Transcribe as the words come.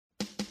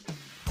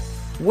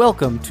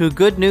Welcome to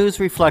Good News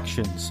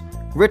Reflections,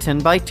 written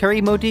by Terry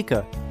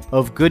Modica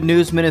of Good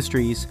News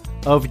Ministries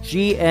of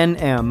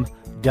GNM.org.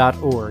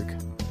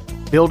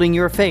 Building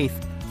your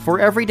faith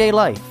for everyday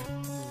life,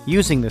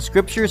 using the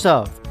scriptures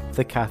of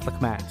the Catholic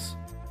Mass.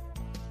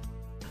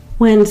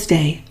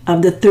 Wednesday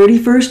of the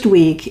 31st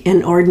week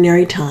in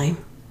Ordinary Time.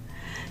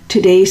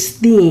 Today's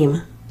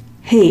theme,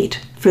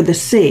 Hate for the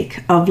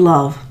Sake of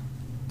Love.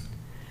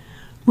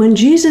 When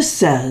Jesus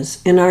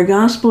says in our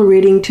Gospel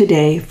reading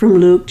today from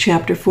Luke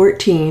chapter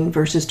 14,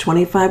 verses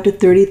 25 to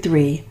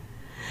 33,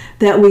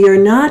 that we are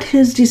not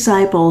His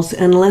disciples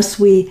unless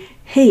we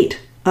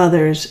hate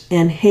others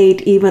and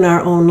hate even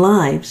our own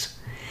lives,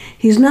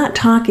 He's not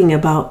talking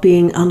about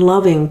being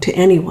unloving to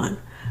anyone,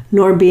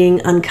 nor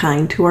being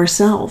unkind to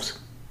ourselves.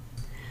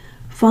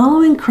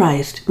 Following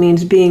Christ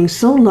means being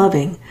so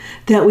loving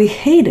that we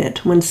hate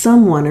it when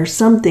someone or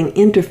something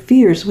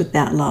interferes with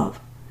that love.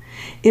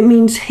 It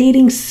means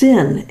hating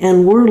sin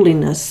and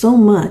worldliness so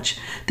much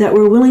that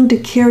we're willing to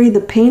carry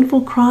the painful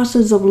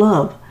crosses of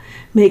love,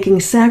 making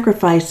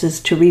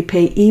sacrifices to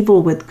repay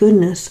evil with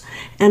goodness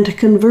and to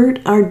convert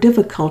our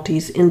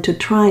difficulties into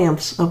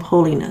triumphs of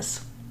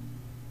holiness.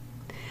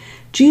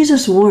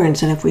 Jesus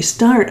warns that if we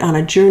start on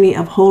a journey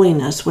of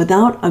holiness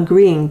without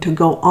agreeing to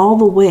go all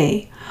the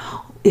way,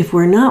 if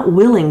we're not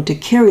willing to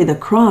carry the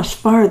cross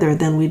farther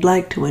than we'd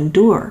like to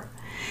endure,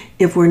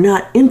 if we're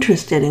not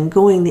interested in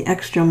going the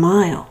extra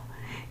mile,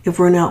 if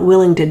we're not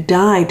willing to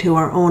die to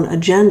our own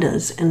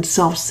agendas and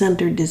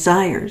self-centered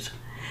desires,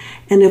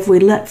 and if we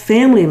let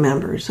family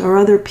members or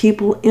other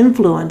people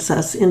influence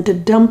us into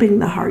dumping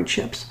the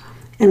hardships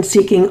and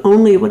seeking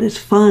only what is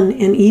fun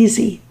and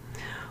easy,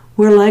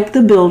 we're like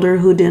the builder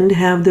who didn't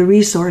have the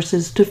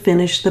resources to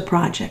finish the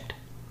project.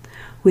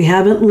 We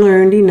haven't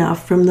learned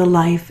enough from the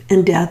life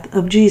and death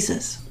of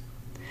Jesus.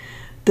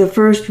 The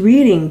first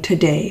reading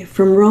today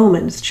from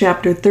Romans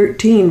chapter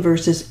 13,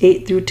 verses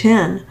 8 through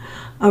 10,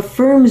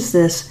 affirms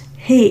this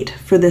hate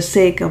for the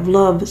sake of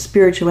love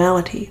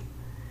spirituality.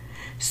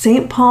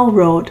 St. Paul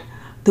wrote,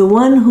 "The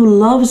one who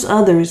loves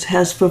others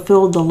has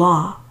fulfilled the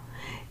law,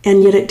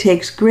 and yet it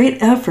takes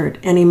great effort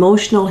and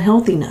emotional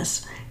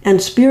healthiness and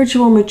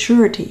spiritual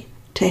maturity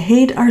to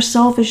hate our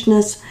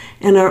selfishness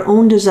and our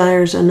own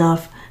desires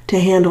enough to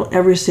handle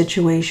every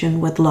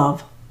situation with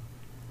love."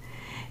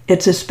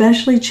 It's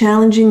especially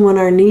challenging when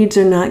our needs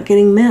are not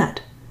getting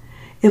met.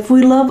 If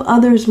we love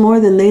others more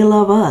than they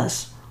love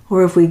us,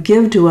 or if we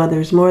give to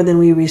others more than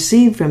we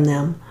receive from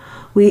them,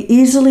 we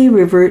easily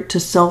revert to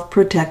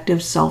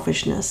self-protective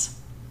selfishness.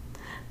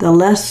 The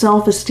less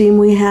self-esteem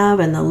we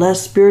have and the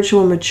less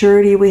spiritual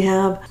maturity we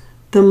have,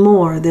 the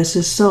more this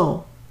is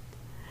so.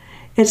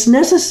 It's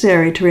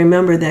necessary to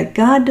remember that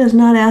God does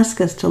not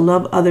ask us to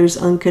love others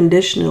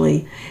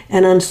unconditionally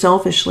and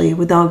unselfishly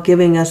without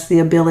giving us the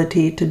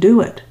ability to do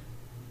it.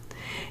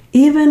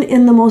 Even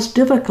in the most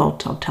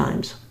difficult of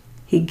times,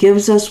 He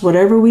gives us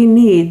whatever we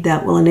need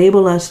that will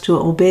enable us to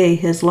obey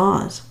His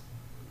laws.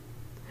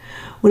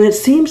 When it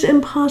seems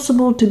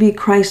impossible to be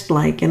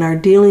Christ-like in our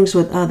dealings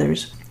with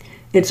others,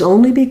 it's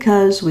only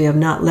because we have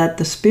not let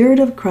the Spirit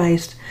of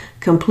Christ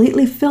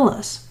completely fill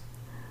us.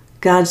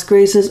 God's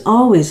grace is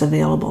always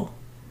available.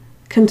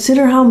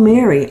 Consider how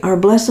Mary, our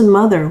Blessed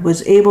Mother,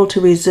 was able to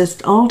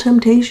resist all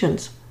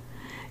temptations.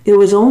 It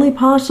was only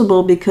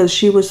possible because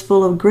she was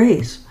full of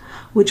grace,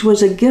 which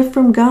was a gift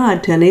from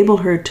God to enable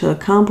her to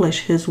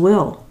accomplish His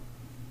will.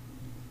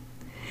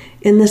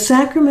 In the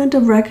sacrament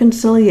of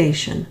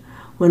reconciliation,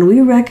 when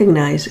we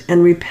recognize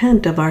and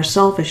repent of our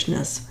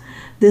selfishness,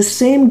 this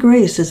same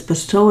grace is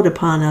bestowed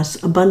upon us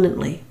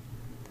abundantly.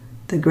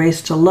 The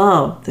grace to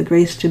love, the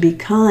grace to be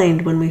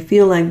kind when we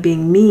feel like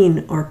being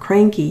mean or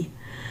cranky,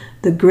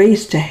 the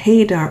grace to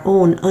hate our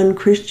own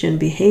unchristian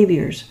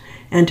behaviors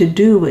and to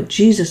do what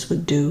Jesus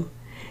would do,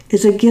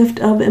 is a gift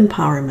of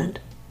empowerment.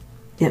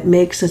 It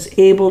makes us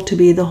able to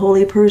be the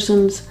holy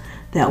persons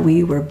that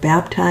we were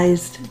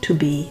baptized to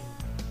be.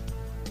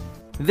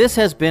 This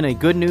has been a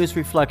Good News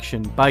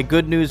Reflection by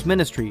Good News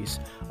Ministries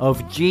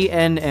of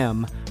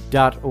GNM.org.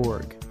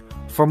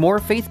 For more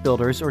faith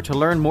builders or to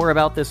learn more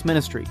about this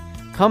ministry,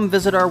 come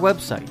visit our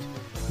website.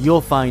 You'll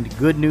find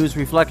Good News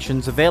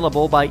Reflections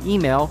available by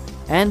email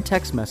and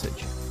text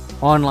message,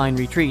 online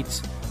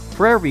retreats,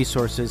 prayer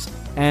resources,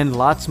 and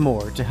lots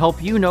more to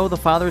help you know the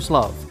Father's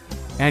love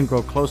and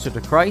grow closer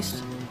to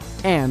Christ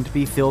and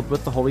be filled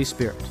with the Holy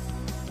Spirit.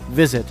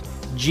 Visit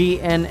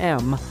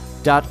gnm.org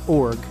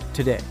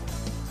today.